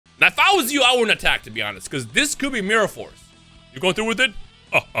Now, if I was you, I wouldn't attack, to be honest, because this could be Mirror Force. You going through with it?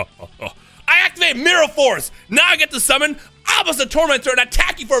 I activate Mirror Force. Now I get to summon Obelisk the Tormentor and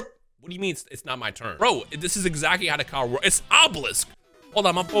attack you for... What do you mean it's not my turn? Bro, this is exactly how the card works. It's Obelisk. Hold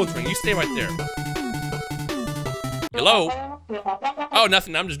on, my phone's ringing. You stay right there. Hello? Oh,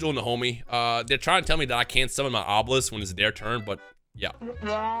 nothing. I'm just doing the homie. They're trying to tell me that I can't summon my Obelisk when it's their turn, but yeah.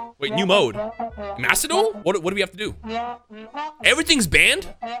 Wait, new mode. Master Duel? What do we have to do? Everything's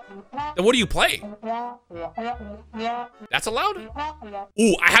banned? Then what do you play? That's allowed?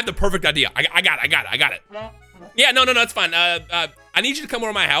 Ooh, I had the perfect idea. I got it. Yeah, no, it's fine. I need you to come over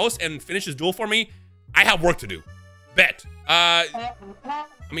to my house and finish this duel for me. I have work to do. Bet. I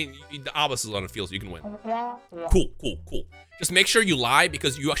mean, the Obelisk is on the field, so you can win. Cool. Just make sure you lie,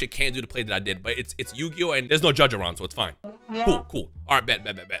 because you actually can't do the play that I did, but it's Yu-Gi-Oh! And there's no judge around, so it's fine. Cool. All right, bet.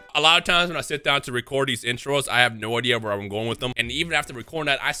 A lot of times when I sit down to record these intros, I have no idea where I'm going with them. And even after recording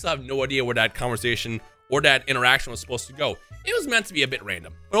that, I still have no idea where that conversation or that interaction was supposed to go. It was meant to be a bit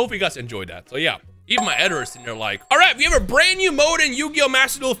random, but hopefully you guys enjoyed that. So yeah, even my editor is sitting there like, all right, we have a brand new mode in Yu-Gi-Oh!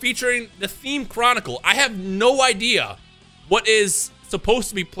 Master Duel featuring the Theme Chronicle. I have no idea what is supposed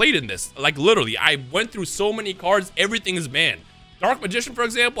to be played in this. Like, literally, I went through so many cards, everything is banned. Dark Magician, for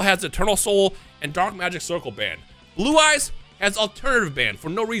example, has Eternal Soul and Dark Magic Circle banned. Blue Eyes has Alternative banned for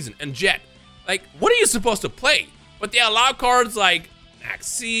no reason, and Jet. Like, what are you supposed to play? But they allow cards like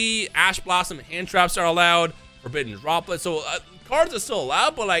Maxi, Ash Blossom, Hand Traps are allowed, Forbidden Droplet. So cards are still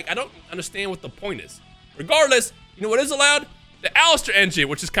allowed, but like, I don't understand what the point is. Regardless, you know what is allowed? The Alistair engine,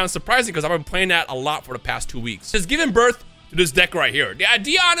 which is kind of surprising because I've been playing that a lot for the past 2 weeks. It's given birth to this deck right here. The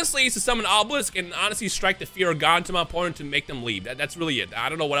idea, honestly, is to summon Obelisk and honestly strike the Fear of God to my opponent to make them leave. That's really it. I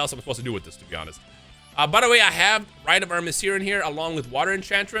don't know what else I'm supposed to do with this, to be honest. By the way, I have Rite of Armistier in here along with Water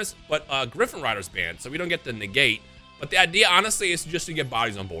Enchantress, but Griffin Rider's banned, so we don't get the negate. But the idea, honestly, is just to get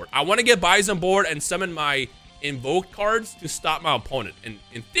bodies on board. I want to get bodies on board and summon my invoked cards to stop my opponent. And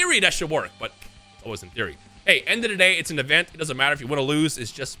in theory, that should work, but it's always in theory. Hey, end of the day, it's an event. It doesn't matter if you win or lose.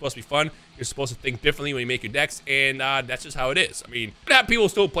 It's just supposed to be fun. You're supposed to think differently when you make your decks, and that's just how it is. I mean, you have people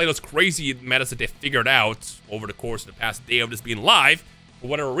still play those crazy metas that they figured out over the course of the past day of this being live. For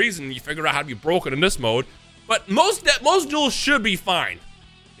whatever reason, you figure out how to be broken in this mode. But most duels should be fine,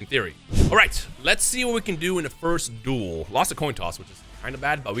 in theory. All right, let's see what we can do in the first duel. Lost a coin toss, which is kind of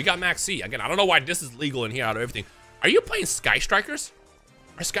bad, but we got Max C. Again, I don't know why this is legal in here out of everything. Are you playing Sky Strikers?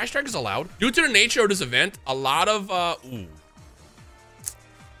 Are Sky Strikers allowed? Due to the nature of this event, a lot of,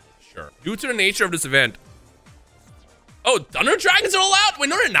 Sure. Due to the nature of this event. Oh, Thunder Dragons are allowed? Wait,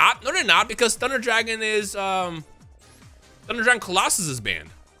 no, they're not. No, they're not, because Thunder Dragon is, Thunder Dragon Colossus is banned.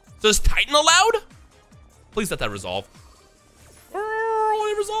 So is Titan allowed? Please let that resolve.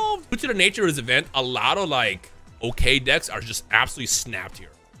 Oh, it resolved. Due to the nature of this event, a lot of, like, okay decks are just absolutely snapped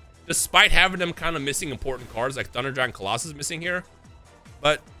here. Despite having them kind of missing important cards, like Thunder Dragon Colossus missing here.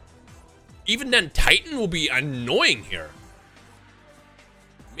 But even then, Titan will be annoying here.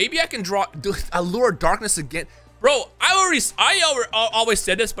 Maybe I can draw Allure Darkness again. Bro, I always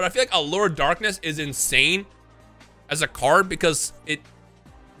said this, but I feel like Allure Darkness is insane as a card because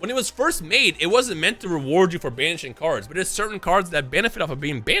when it was first made, it wasn't meant to reward you for banishing cards, but there's certain cards that benefit off of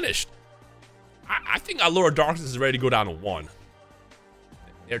being banished. I think Allure Darkness is ready to go down to 1.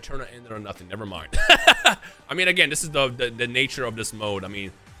 Their turn ended on nothing. Never mind. I mean, again, this is the nature of this mode. I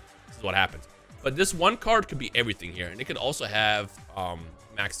mean, this is what happens. But this one card could be everything here, and it could also have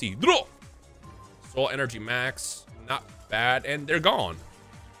Max C. Soul Energy Max, not bad, and they're gone.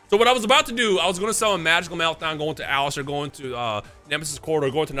 So what I was about to do, I was going to summon Magical Meltdown, going to Alistair, going to Nemesis Corridor,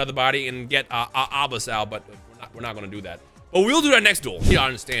 going to another body, and get Obelisk out, but we're not going to do that. But we'll do that next duel. You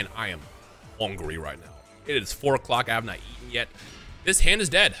understand, I am hungry right now. It is 4 o'clock. I have not eaten yet. This hand is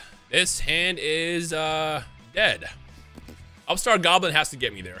dead. This hand is dead. Upstart Goblin has to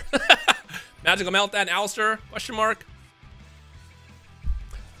get me there. Magical Meltdown, Alistair, question mark.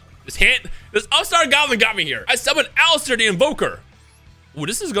 This Upstart Goblin got me here. I summoned Alistair the Invoker. Ooh,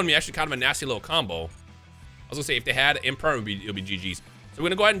 this is gonna be actually kind of a nasty little combo. I was gonna say if they had Emperor, it'll be GG's. So we're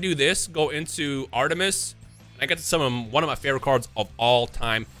gonna go ahead and do this. Go into Artemis, and I get to summon one of my favorite cards of all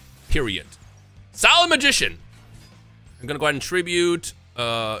time. Period. Silent Magician. I'm gonna go ahead and tribute.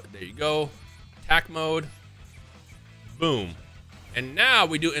 There you go. Attack mode. Boom. And now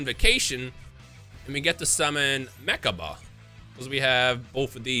we do Invocation, and we get to summon Mechaba, because we have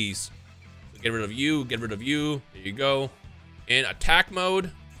both of these. So get rid of you. Get rid of you. There you go. In attack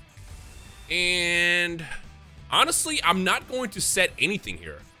mode. And honestly, I'm not going to set anything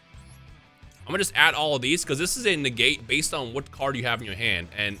here. I'm gonna just add all of these because this is a negate based on what card you have in your hand.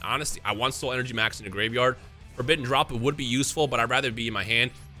 And honestly, I want Soul Energy Max in the graveyard. Forbidden Drop, it would be useful, but I'd rather it be in my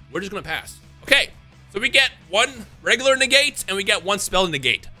hand. We're just gonna pass. Okay, so we get 1 regular negate and we get 1 spell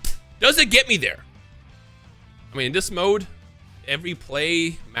negate. Does it get me there? I mean, in this mode, every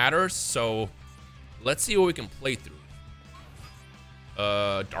play matters, so let's see what we can play through.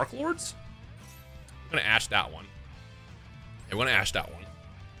 Dark Lords? I'm gonna ash that one. Yeah, we're gonna ash that one.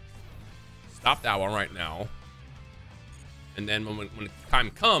 Stop that one right now. And then when the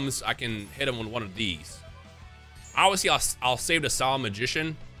time comes, I can hit him with one of these. Obviously, I'll save the Solemn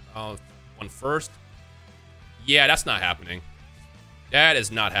Magician one first. Yeah, that's not happening. That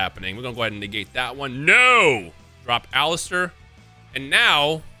is not happening. We're gonna go ahead and negate that one. No! Drop Alistair. And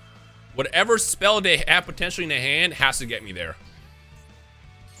now, whatever spell they have potentially in the hand has to get me there.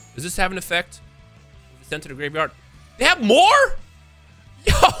 Does this have an effect? Sent to the graveyard. They have more?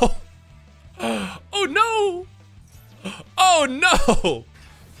 Yo! Oh no! Oh no!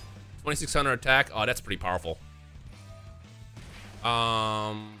 2600 attack. Oh, that's pretty powerful.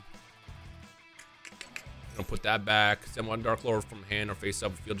 I'm gonna put that back. Send 1 Dark Lord from hand or face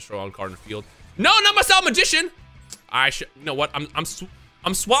up. Field destroy 1 card in the field. No, not my Solemn Magician. I should. You know what?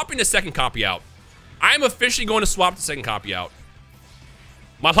 I'm swapping the second copy out. I'm officially going to swap the second copy out.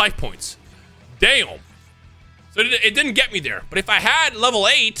 My life points. Damn. So it didn't get me there. But if I had level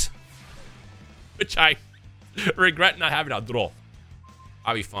 8, which I regret not having, I'll draw.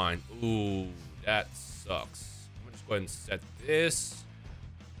 I'll be fine. Ooh, that sucks. I'm gonna just go ahead and set this.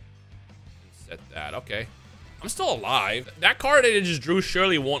 And set that. Okay. I'm still alive. That card that I just drew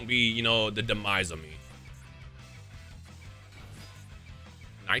surely won't be, you know, the demise of me.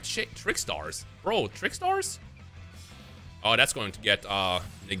 Nightshade? Trickstars? Bro, Trickstars? Oh, that's going to get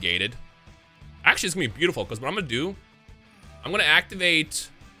negated. Actually, it's going to be beautiful because what I'm going to do, I'm going to activate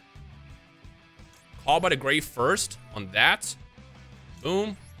Call by the Grave first on that.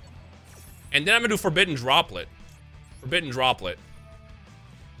 Boom. And then I'm going to do Forbidden Droplet. Forbidden Droplet.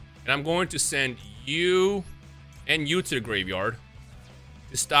 And I'm going to send you and you to the graveyard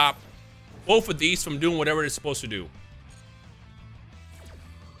to stop both of these from doing whatever it's supposed to do.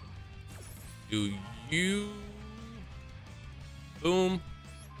 Do you... Boom.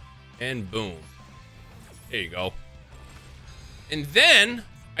 And boom. There you go. And then,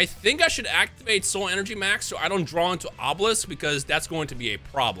 I think I should activate Soul Energy Max so I don't draw into Obelisk because that's going to be a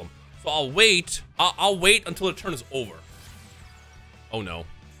problem. So I'll wait. I'll wait until the turn is over. Oh no.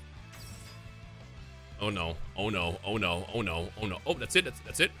 Oh no. Oh no. Oh no. Oh no. Oh no. Oh, that's it.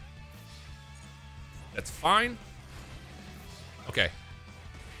 That's it. That's fine. Okay.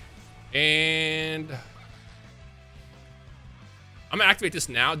 And I'm gonna activate this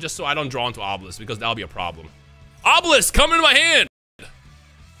now just so I don't draw into Obelisk because that'll be a problem. Obelisk, come into my hand!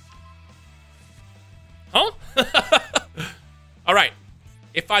 Huh? Alright.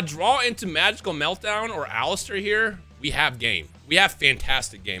 If I draw into Magical Meltdown or Alistair here, we have game. We have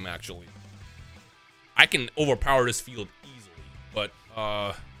fantastic game, actually. I can overpower this field easily, but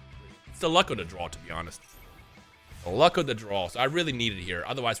it's the luck of the draw, to be honest. The luck of the draw. So I really need it here.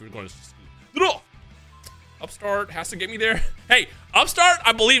 Otherwise, we're going to just draw. Upstart has to get me there. Hey, Upstart,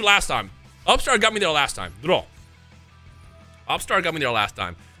 I believe last time. Upstart got me there last time. Draw. Upstart got me there last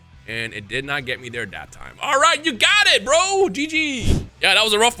time. And it did not get me there that time. All right, you got it, bro. GG. Yeah, that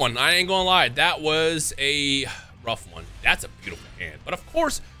was a rough one. I ain't gonna lie. That was a rough one. That's a beautiful hand. But of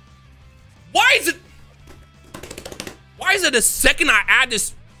course, why is it the second I add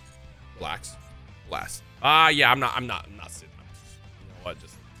this? Relax. Relax. Yeah, I'm not sitting. You know what?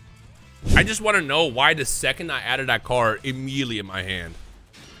 I just want to know why the second I added that card immediately in my hand.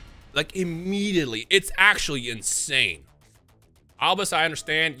 Like, immediately. It's actually insane. Albus, I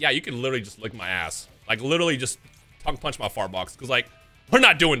understand. Yeah, you can literally just lick my ass. Like, literally just tongue punch my fart box. Because, like, we're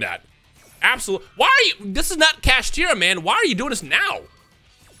not doing that. Absolutely. Why are you? This is not Kashtira, man. Why are you doing this now?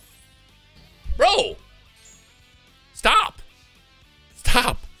 Bro. Stop.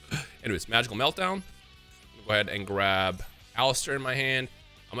 Stop. Anyways, Magical Meltdown. Go ahead and grab Alistair in my hand.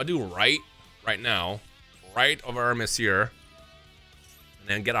 I'm gonna do right now, right over our Messier, and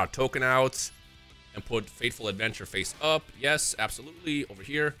then get our token out and put Fateful Adventure face up. Yes, absolutely, over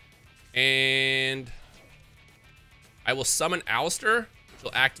here. And I will summon Alistair, which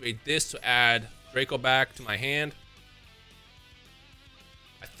will activate this to add Draco back to my hand.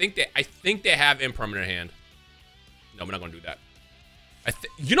 I think they have Impermanent hand. No, we're not gonna do that.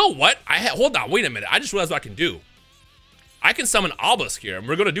 You know what? Hold on, wait a minute. I just realized what I can do. I can summon Obelisk here, and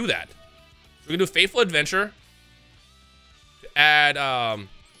we're gonna do that. We're gonna do Faithful Adventure to add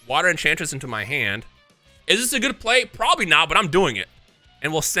Water Enchantress into my hand. Is this a good play? Probably not, but I'm doing it.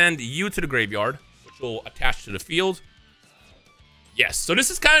 And we'll send you to the graveyard, which will attach to the field. Yes, so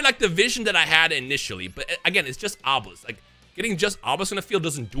this is kind of like the vision that I had initially, but again, it's just Obelisk. Like, getting just Obelisk in the field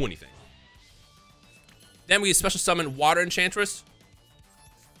doesn't do anything. Then we special summon Water Enchantress.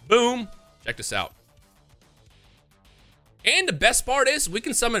 Boom. Check this out. And the best part is we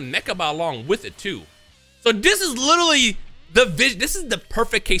can summon Mechaba along with it too. So this is literally the vision. This is the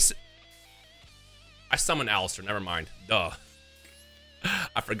perfect case. I summoned Alistair, never mind. Duh.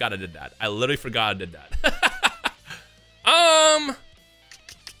 I forgot I did that. I literally forgot I did that.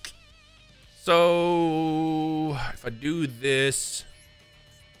 So if I do this,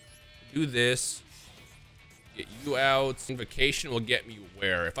 get you out. Invocation will get me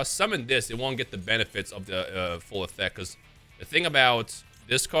where? If I summon this, it won't get the benefits of the full effect, because the thing about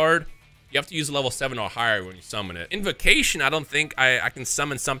this card, you have to use level 7 or higher when you summon it. Invocation, I don't think I can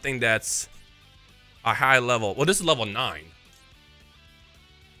summon something that's a high level. Well, this is level 9.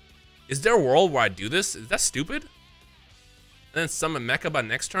 Is there a world where I do this? Is that stupid? And then summon Mechaba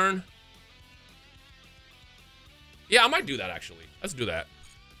next turn? Yeah, I might do that, actually. Let's do that.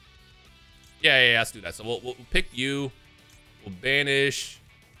 Yeah, let's do that. So we'll pick you. We'll banish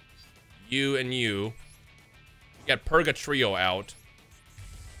you and you. Get Purgatrio out.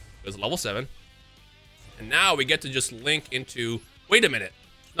 It's level 7. And now we get to just link into... Wait a minute.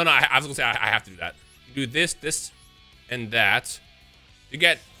 No, I was going to say I have to do that. You do this, and that. You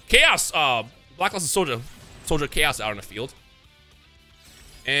get Chaos, Blacklusted Soldier Chaos out in the field.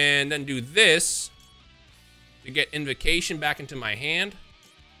 And then do this to get Invocation back into my hand.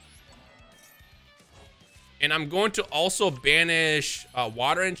 And I'm going to also banish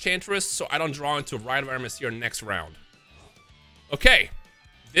Water Enchantress so I don't draw into Rite of Aramis next round. Okay.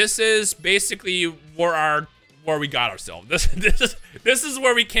 This is basically where we got ourselves. This is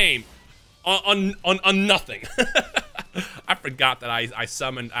where we came on nothing. I forgot that I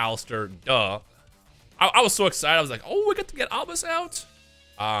summoned Alistair. Duh. I was so excited. I was like, oh, we get to get Albus out.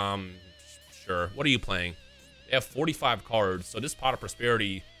 Sure. What are you playing? They have 45 cards, so this Pot of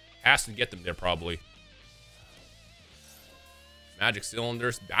Prosperity has to get them there probably. Magic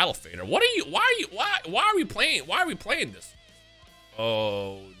Cylinders, Battle Fader. What are you? Why are we playing? Why are we playing this?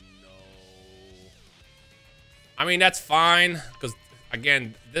 Oh no. I mean, that's fine, because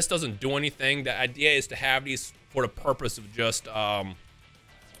again, this doesn't do anything. The idea is to have these for the purpose of just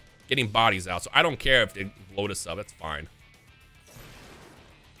getting bodies out. So I don't care if they blow this up. That's fine.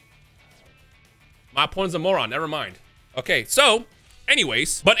 My opponent's a moron. Never mind. Okay, so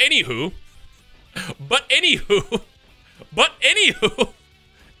anyways, but anywho,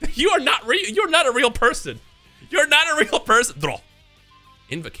 you're not a real person. You're not a real person. Draw.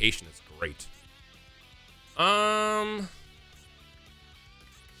 Invocation is great.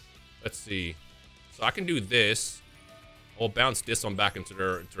 Let's see. So I can do this. I'll bounce this one back into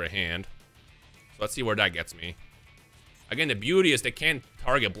their hand. So let's see where that gets me. Again, the beauty is they can't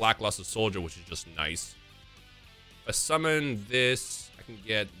target Blacklusted Soldier, which is just nice. If I summon this, I can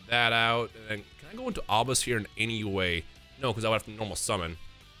get that out. And then, can I go into Albus here in any way? No, because I would have to normal summon.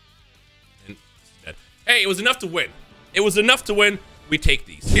 And it's dead. Hey, it was enough to win. It was enough to win. We take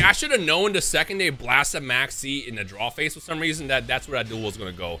these. Yeah, I should have known the second they blasted Max C in the draw phase for some reason that's where that duel was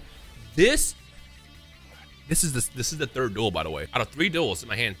gonna go. This is the third duel, by the way. Out of 3 duels in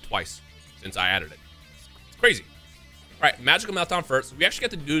my hand twice since I added it. It's crazy. All right, Magical Meltdown first. We actually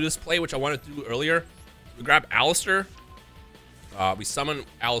get to do this play, which I wanted to do earlier. We grab Alistair. We summon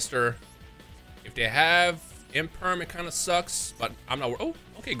Alistair. If they have Imperm, it kind of sucks, but I'm not. Oh,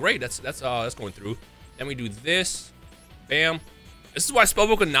 okay, great. That's going through. Then we do this. Bam. This is why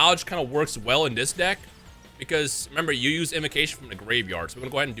Spellbook of Knowledge kind of works well in this deck, because remember, you use Invocation from the graveyard. So we're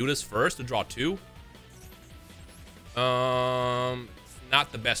gonna go ahead and do this first to draw 2. Not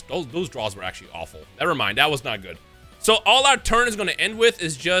the best. Those draws were actually awful. Never mind, that was not good. So all our turn is gonna end with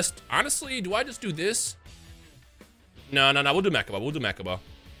is just, honestly, do I just do this? No, we'll do Mechaba. We'll do Mechaba.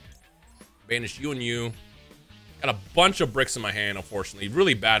 Banish you and you. Got a bunch of bricks in my hand, unfortunately.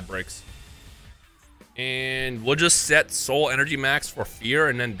 Really bad bricks. And we'll just set Soul Energy Max for Fear,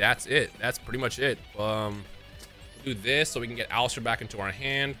 and then that's it. That's pretty much it. We'll do this so we can get Alistair back into our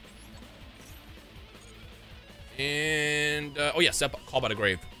hand. And, oh yeah, set Call by the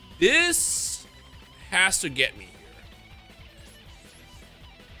Grave. This has to get me here.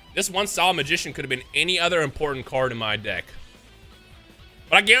 This one Solid Magician could have been any other important card in my deck.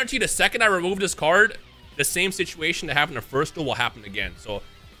 But I guarantee the second I remove this card, the same situation that happened in the first duel will happen again. So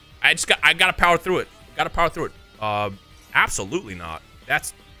I gotta power through it. Gotta power through it. Absolutely not.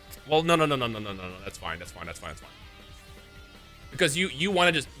 That's, well, no. That's fine. Because you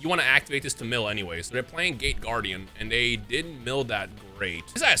want to activate this to mill anyway. So they're playing Gate Guardian, and they didn't mill that great.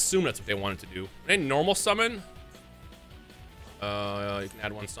 Because I assume that's what they wanted to do. They normal summon. You can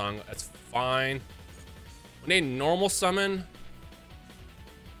add 1 song. That's fine. When they normal summon,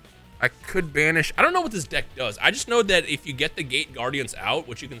 I could banish. I don't know what this deck does. I just know that if you get the Gate Guardians out,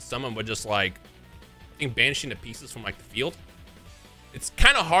 which you can summon by just like, I think banishing the pieces from like the field, it's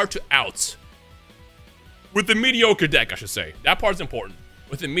kind of hard to out. With the mediocre deck, I should say. That part's important.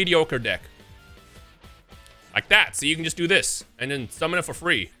 With the mediocre deck. Like that. So you can just do this and then summon it for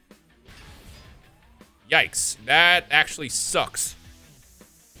free. Yikes. That actually sucks.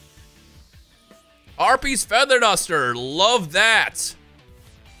 Harpy's Feather Duster. Love that.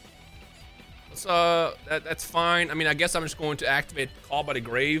 That's fine. I mean, I guess I'm just going to activate Call by the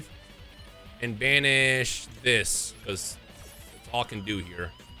Grave and banish this because that's all I can do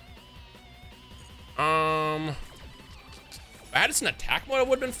here. If I had this in attack mode, it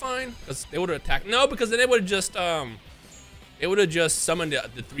would have been fine because they would have attacked. No, because then they would have just summoned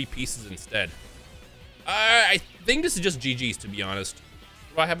the 3 pieces instead. I think this is just GG's, to be honest.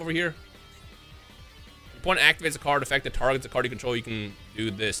 What do I have over here? Opponent activates a card, effect that targets a card you control. You can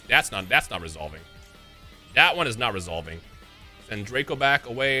do this. That's not resolving. That one is not resolving. Send Draco back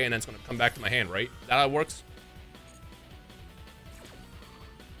away, and then it's gonna come back to my hand, right? Is that how it works?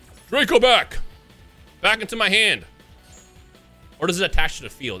 Draco back! Back into my hand. Or does it attach to the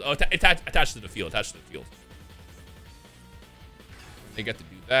field? Oh, attach to the field. Attach to the field. They get to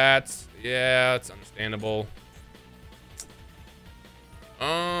do that. Yeah, it's understandable.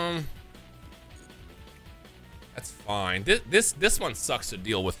 That's fine. This one sucks to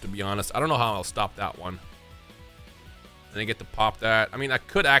deal with, to be honest. I don't know how I'll stop that one. And I get to pop that. I mean, I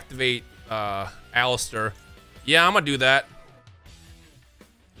could activate Alistair. Yeah, I'm gonna do that.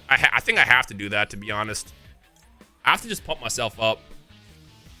 I think I have to do that, to be honest. I have to just pump myself up.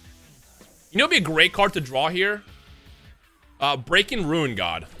 You know, it'd be a great card to draw here. Breaking Ruin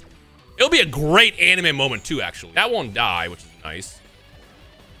God. It'll be a great anime moment too, actually. That won't die, which is nice.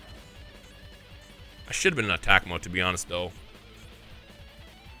 I should have been in attack mode, to be honest, though.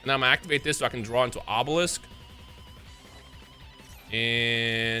 Now I'm gonna activate this so I can draw into Obelisk.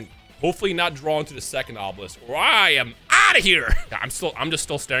 And hopefully not draw into the second Obelisk, or I am out of here. I'm just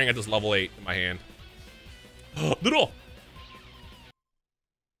still staring at this level 8 in my hand. Little.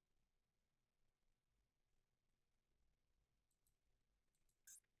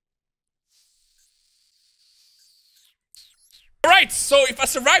 Alright, so if I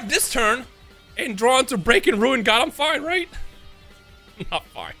survive this turn and draw into Breaking Ruin God, I'm fine, right? I'm not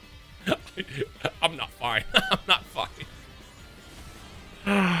fine. I'm not fine. I'm not fine.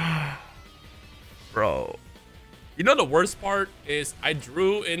 Bro. You know the worst part is I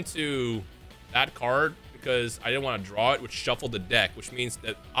drew into that card because I didn't want to draw it, which shuffled the deck, which means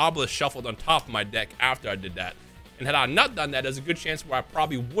that Obelisk shuffled on top of my deck after I did that. And had I not done that, there's a good chance where I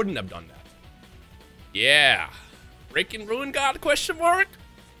probably wouldn't have done that. Yeah. Breaking Ruin God, question mark?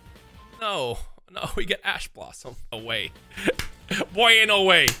 No, we get Ash Blossom. No way. Boy, ain't no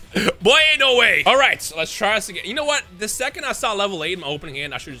way. Boy, ain't no way. All right, so let's try this again. You know what? The second I saw level 8 in my opening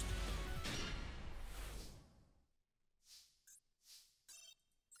hand, I should just...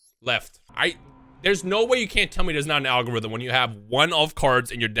 Left. There's no way you can't tell me there's not an algorithm when you have one of cards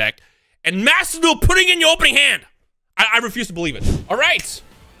in your deck and Master Duel putting in your opening hand. I refuse to believe it. All right.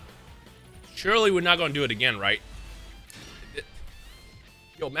 Surely we're not going to do it again, right?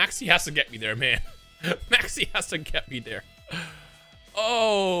 Yo, Maxi has to get me there, man. Maxi has to get me there.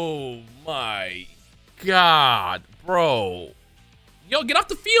 Oh my God, bro. Yo, get off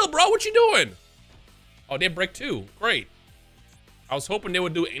the field, bro. What you doing? Oh, they break 2. Great. I was hoping they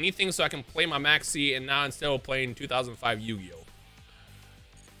would do anything so I can play my Maxi and now instead of playing 2005 Yu-Gi-Oh.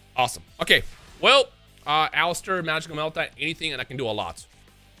 Awesome. Okay. Well, Alistair, Magical Meltdown, anything, and I can do a lot.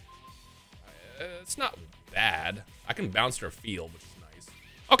 It's not bad. I can bounce their field, which is nice.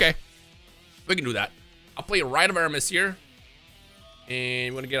 Okay. We can do that. I'll play Rite of Aramis here.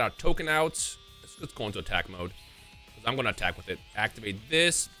 And we're going to get our token out. Let's go into attack mode. I'm going to attack with it. Activate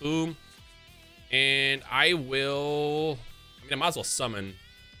this. Boom. And I will... I mean, I might as well summon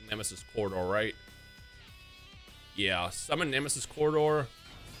Nemesis Corridor, right? Yeah, summon Nemesis Corridor.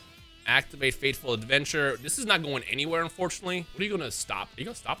 Activate Fateful Adventure. This is not going anywhere, unfortunately. What are you going to stop? Are you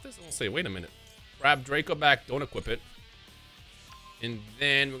going to stop this? I'm going to say, wait a minute. Grab Draco back. Don't equip it. And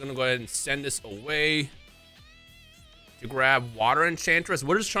then we're going to go ahead and send this away to grab Water Enchantress.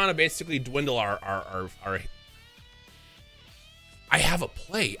 We're just trying to basically dwindle our... I have a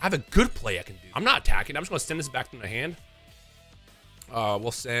play. I have a good play I can do. I'm not attacking. I'm just going to send this back to my hand.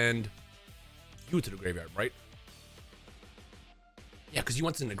 We'll send you to the graveyard, right? Yeah, because you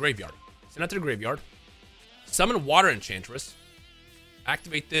want this in the graveyard. Send that to the graveyard. Summon Water Enchantress.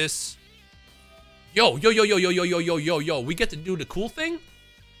 Activate this. Yo. We get to do the cool thing?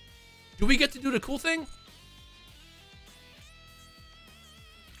 Do we get to do the cool thing?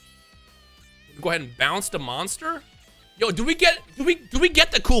 Go ahead and bounce the monster. Yo, do we get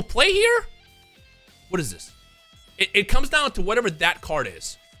the cool play here? What is this? It comes down to whatever that card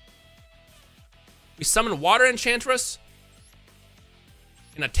is. We summon Water Enchantress.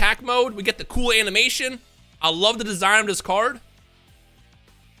 In attack mode, we get the cool animation. I love the design of this card.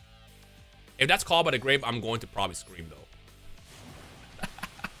 If that's called by the grave, I'm going to probably scream though.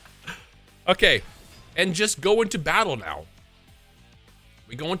 Okay, and just go into battle now.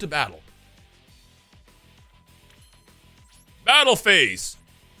 We go into battle. Battle phase.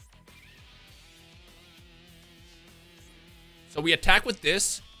 So we attack with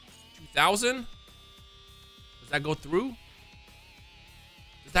this. 2000. Does that go through?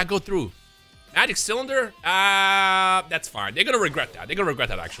 Does that go through? Magic Cylinder? That's fine. They're gonna regret that. They're gonna regret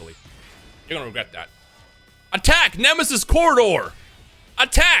that, actually. They're gonna regret that. Attack! Nemesis Corridor!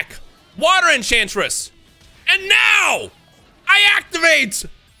 Attack! Water Enchantress! And now! I activate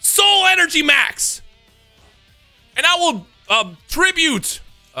Soul Energy Max! And I will, tribute,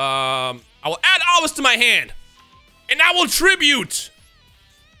 I will add Obelisk to my hand. And I will tribute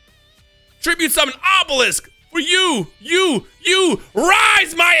summon Obelisk for you,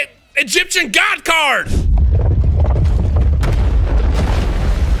 Rise, my Egyptian God card!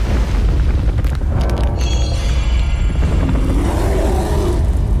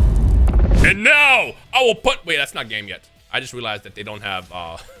 And now, I will put, wait, that's not game yet. I just realized that they don't have,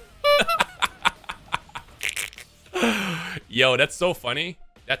 Yo, that's so funny.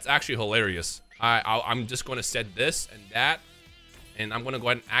 That's actually hilarious. I'm just gonna set this and that, and I'm gonna go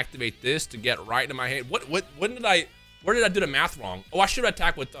ahead and activate this to get right into my hand. Where did I do the math wrong? Oh, I should have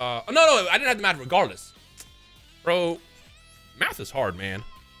attacked with, oh, no, I didn't have the math regardless. Bro, math is hard, man.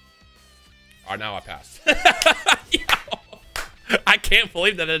 All right, now I passed. Yo, I can't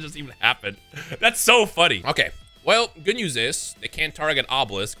believe that just even happened. That's so funny. Okay, well, good news is they can't target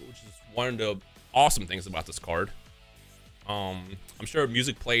Obelisk, which is one of the awesome things about this card. I'm sure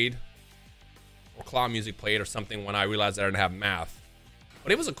music played, or clown music played or something when I realized I didn't have math.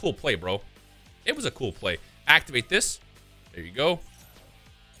 But it was a cool play, bro. It was a cool play. Activate this. There you go.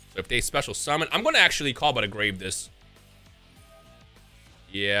 So if they special summon, I'm gonna actually call by the grave this.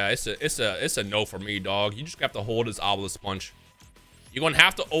 Yeah, it's a no for me, dog. You just have to hold this Obelisk Punch. You're gonna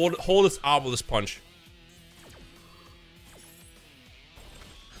have to hold this Obelisk Punch.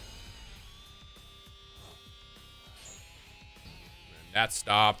 That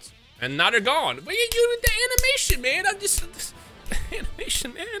stopped. And now they're gone. But you the animation, man. I'm just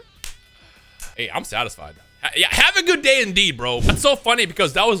animation, man. Hey, I'm satisfied. Yeah, have a good day indeed, bro. That's so funny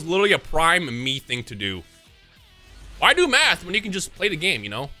because that was literally a prime me thing to do. Why do math when you can just play the game, you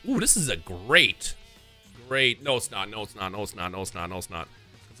know? Ooh, this is a great. No, it's not. No, it's not. No, it's not. No, it's not. No, it's not.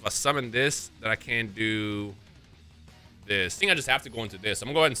 If I summon this, then I can't do this. I think I just have to go into this. I'm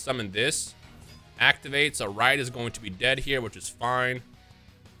gonna go ahead and summon this. Activate, so right is going to be dead here, which is fine.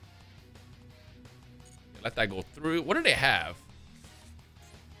 Let that go through. What do they have?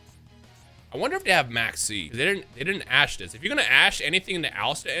 I wonder if they have Max C. They didn't ash this. If you're gonna ash anything in the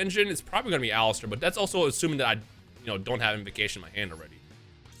Alistair engine, it's probably gonna be Alistair, but that's also assuming that I, don't have Invocation in my hand already.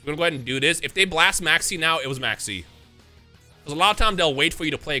 So we're gonna go ahead and do this. If they blast Max C now, it was Max C. Because a lot of time they'll wait for you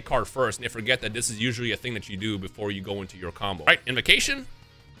to play a card first, and they forget that this is usually a thing that you do before you go into your combo. All right, Invocation.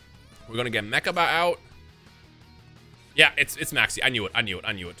 We're gonna get Mechaba out. Yeah, it's Maxi. I knew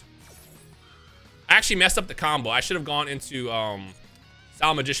it. I actually messed up the combo. I should have gone into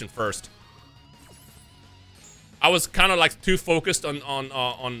Sound Magician first. I was kind of like too focused on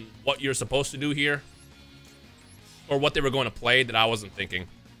what you're supposed to do here, or what they were going to play that I wasn't thinking.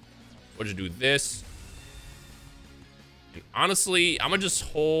 We'll just do this. And honestly, I'm gonna just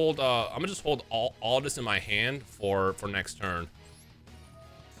hold all this in my hand for next turn.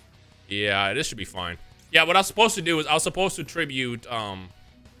 Yeah, this should be fine. Yeah, what I was supposed to do is I was supposed to tribute,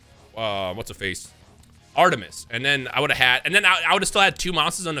 what's her face? Artemis. And then I would have had, and then I would have still had 2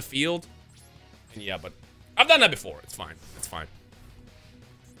 monsters on the field. And yeah, but I've done that before. It's fine. It's fine.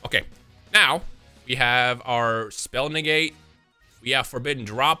 Okay, now we have our Spell Negate. We have Forbidden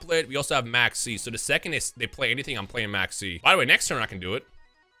Droplet. We also have Max C. So the second they play anything, I'm playing Max C. By the way, next turn I can do it,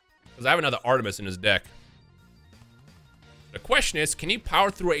 because I have another Artemis in his deck. The question is, can he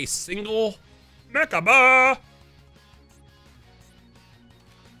power through a single Mechaba?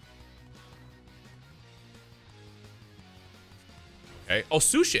 Okay. Oh,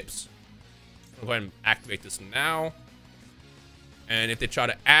 Sue Ships. I'll go ahead and activate this now. And if they try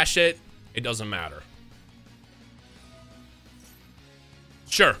to ash it, it doesn't matter.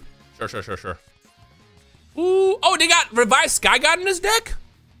 Sure. Ooh. Oh, they got Revised Sky God in this deck?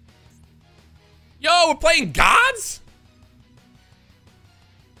 Yo, we're playing gods?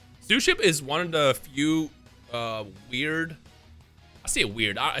 Stewship is one of the few weird. I say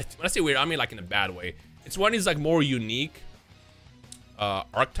weird. When I say weird, I mean like in a bad way. It's one of these like more unique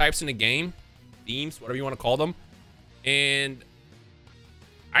archetypes in the game, themes, whatever you want to call them, and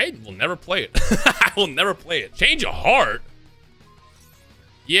I will never play it. I will never play it. Change of heart.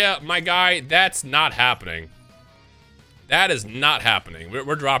 Yeah, my guy, that's not happening. That is not happening.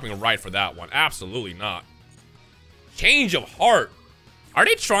 We're dropping right for that one. Absolutely not. Change of heart. Are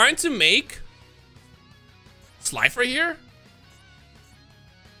they trying to make Slifer here?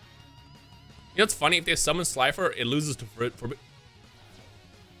 You know what's funny? If they summon Slifer, it loses to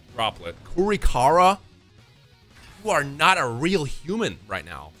Droplet. Kurikara? You are not a real human right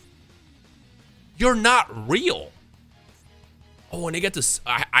now. You're not real. Oh, and they get to...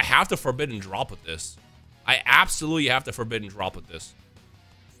 I have to Forbidden Drop with this. I absolutely have to Forbidden Drop with this.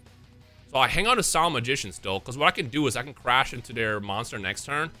 So I hang on to Silent Magician still, because what I can do is I can crash into their monster next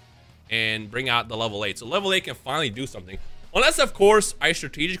turn and bring out the level 8. So level 8 can finally do something. Unless, of course, I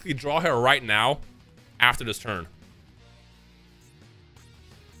strategically draw her right now after this turn.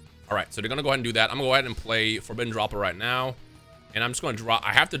 All right, so they're going to go ahead and do that. I'm going to go ahead and play Forbidden Dropper right now. And I'm just going to drop...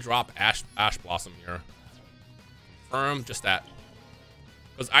 I have to drop Ash Blossom here. Confirm, just that.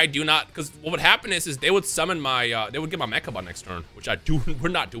 Because I do not... Because what would happen is they would summon my... they would get my Mechabot next turn, which I do... We're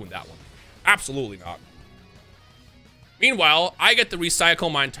not doing that one. Absolutely not. Meanwhile, I get to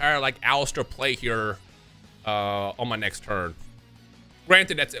recycle my entire, like, Alistair play here on my next turn.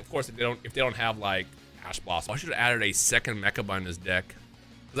 Granted, that's, of course, if they don't have, like, Ash Blossom. I should have added a second Mechabot in this deck.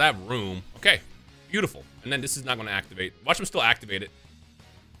 Because I have room. Okay. Beautiful. And then this is not going to activate. Watch him still activate it.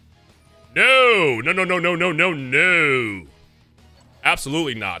 No! No, no, no, no, no, no, no!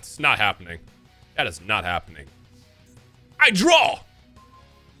 Absolutely not. It's not happening. That is not happening. I draw!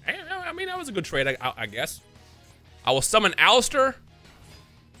 I mean, that was a good trade, I guess. I will summon Alistair.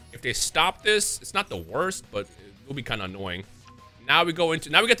 If they stop this, it's not the worst, but it will be kind of annoying. Now we go into...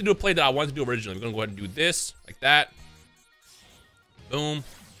 Now we get to do a play that I wanted to do originally. We're going to go ahead and do this, like that. Boom.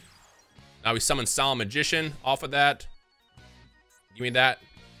 Now we summon Silent Magician off of that. Give me that.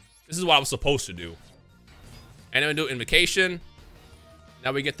 This is what I was supposed to do. And then we do Invocation.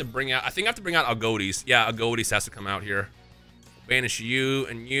 Now we get to bring out... I think I have to bring out Agodes. Yeah, Agodes has to come out here. Banish you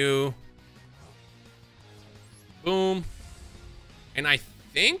and you. Boom. And I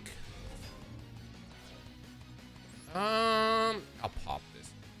think... I'll pop this.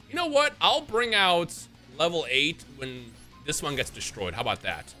 You know what? I'll bring out level 8 when this one gets destroyed. How about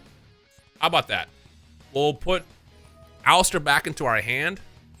that? How about that? We'll put Alistair back into our hand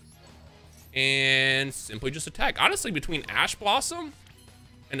and simply just attack. Honestly, between Ash Blossom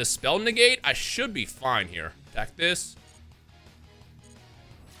and the Spell Negate, I should be fine here. Attack this.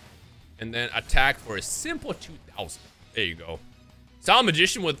 And then attack for a simple 2,000. There you go. Silent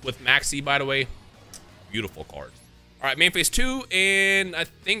Magician with Maxi, by the way. Beautiful card. All right, main phase 2, and I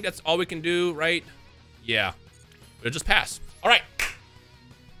think that's all we can do, right? Yeah. We'll just pass. All right.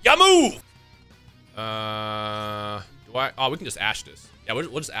 Yamu! Do I? Oh, we can just Ash this. Yeah,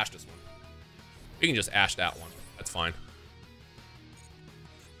 we'll just Ash this one. We can just Ash that one. That's fine.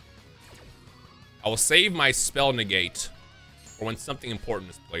 I will save my Spell Negate for when something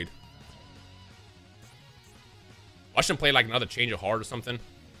important is played. Watch him play like another Change of Heart or something.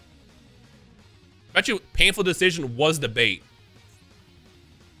 Bet you Painful Decision was the bait.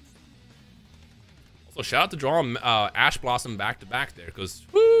 Also, shout out to drawing Ash Blossom back to back there, because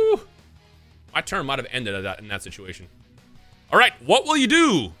whoo, my turn might have ended in that situation. All right, what will you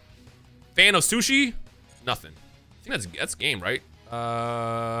do? Fan of sushi? Nothing. I think that's game, right?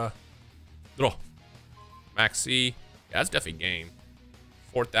 Draw. Maxi. Yeah, that's definitely game.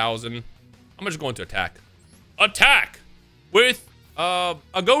 4,000. I'm just going to attack. Attack with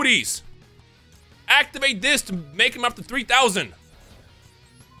Agodes. Activate this to make him up to 3,000.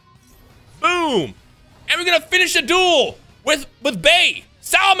 Boom. And we're gonna finish the duel with Bay.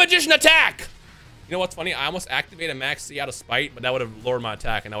 Silent Magician attack. You know what's funny? I almost activated Max C out of spite, but that would have lowered my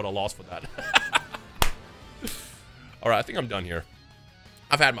attack and I would have lost for that. All right, I think I'm done here.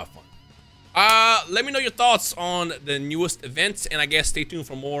 I've had my fun. Let me know your thoughts on the newest events, and I guess stay tuned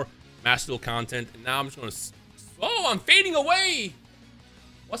for more Master Duel content. And now I'm just gonna... Oh, I'm fading away.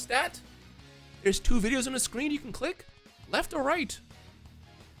 What's that? There's 2 videos on the screen you can click, left or right.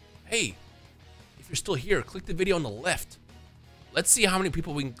 Hey, if you're still here, click the video on the left. Let's see how many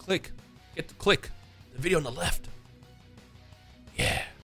people we can get to click the video on the left.